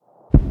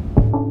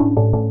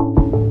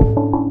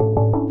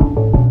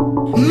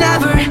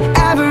Never,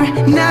 ever,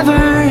 never.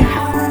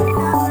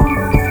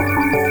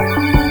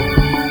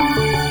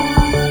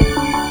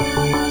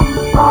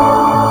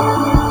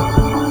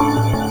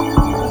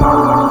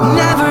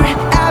 Never,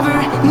 ever,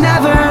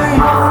 never.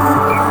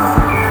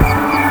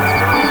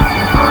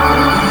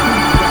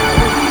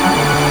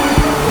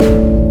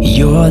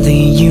 You're the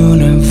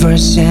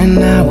universe and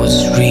I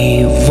was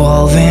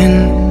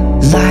revolving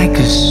like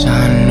a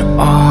sun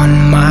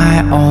on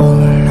my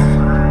own.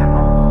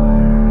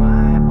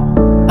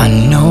 I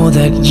know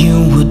that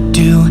you would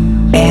do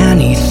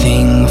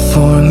anything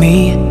for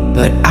me,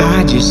 but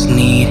I just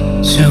need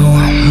to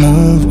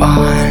move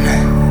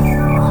on.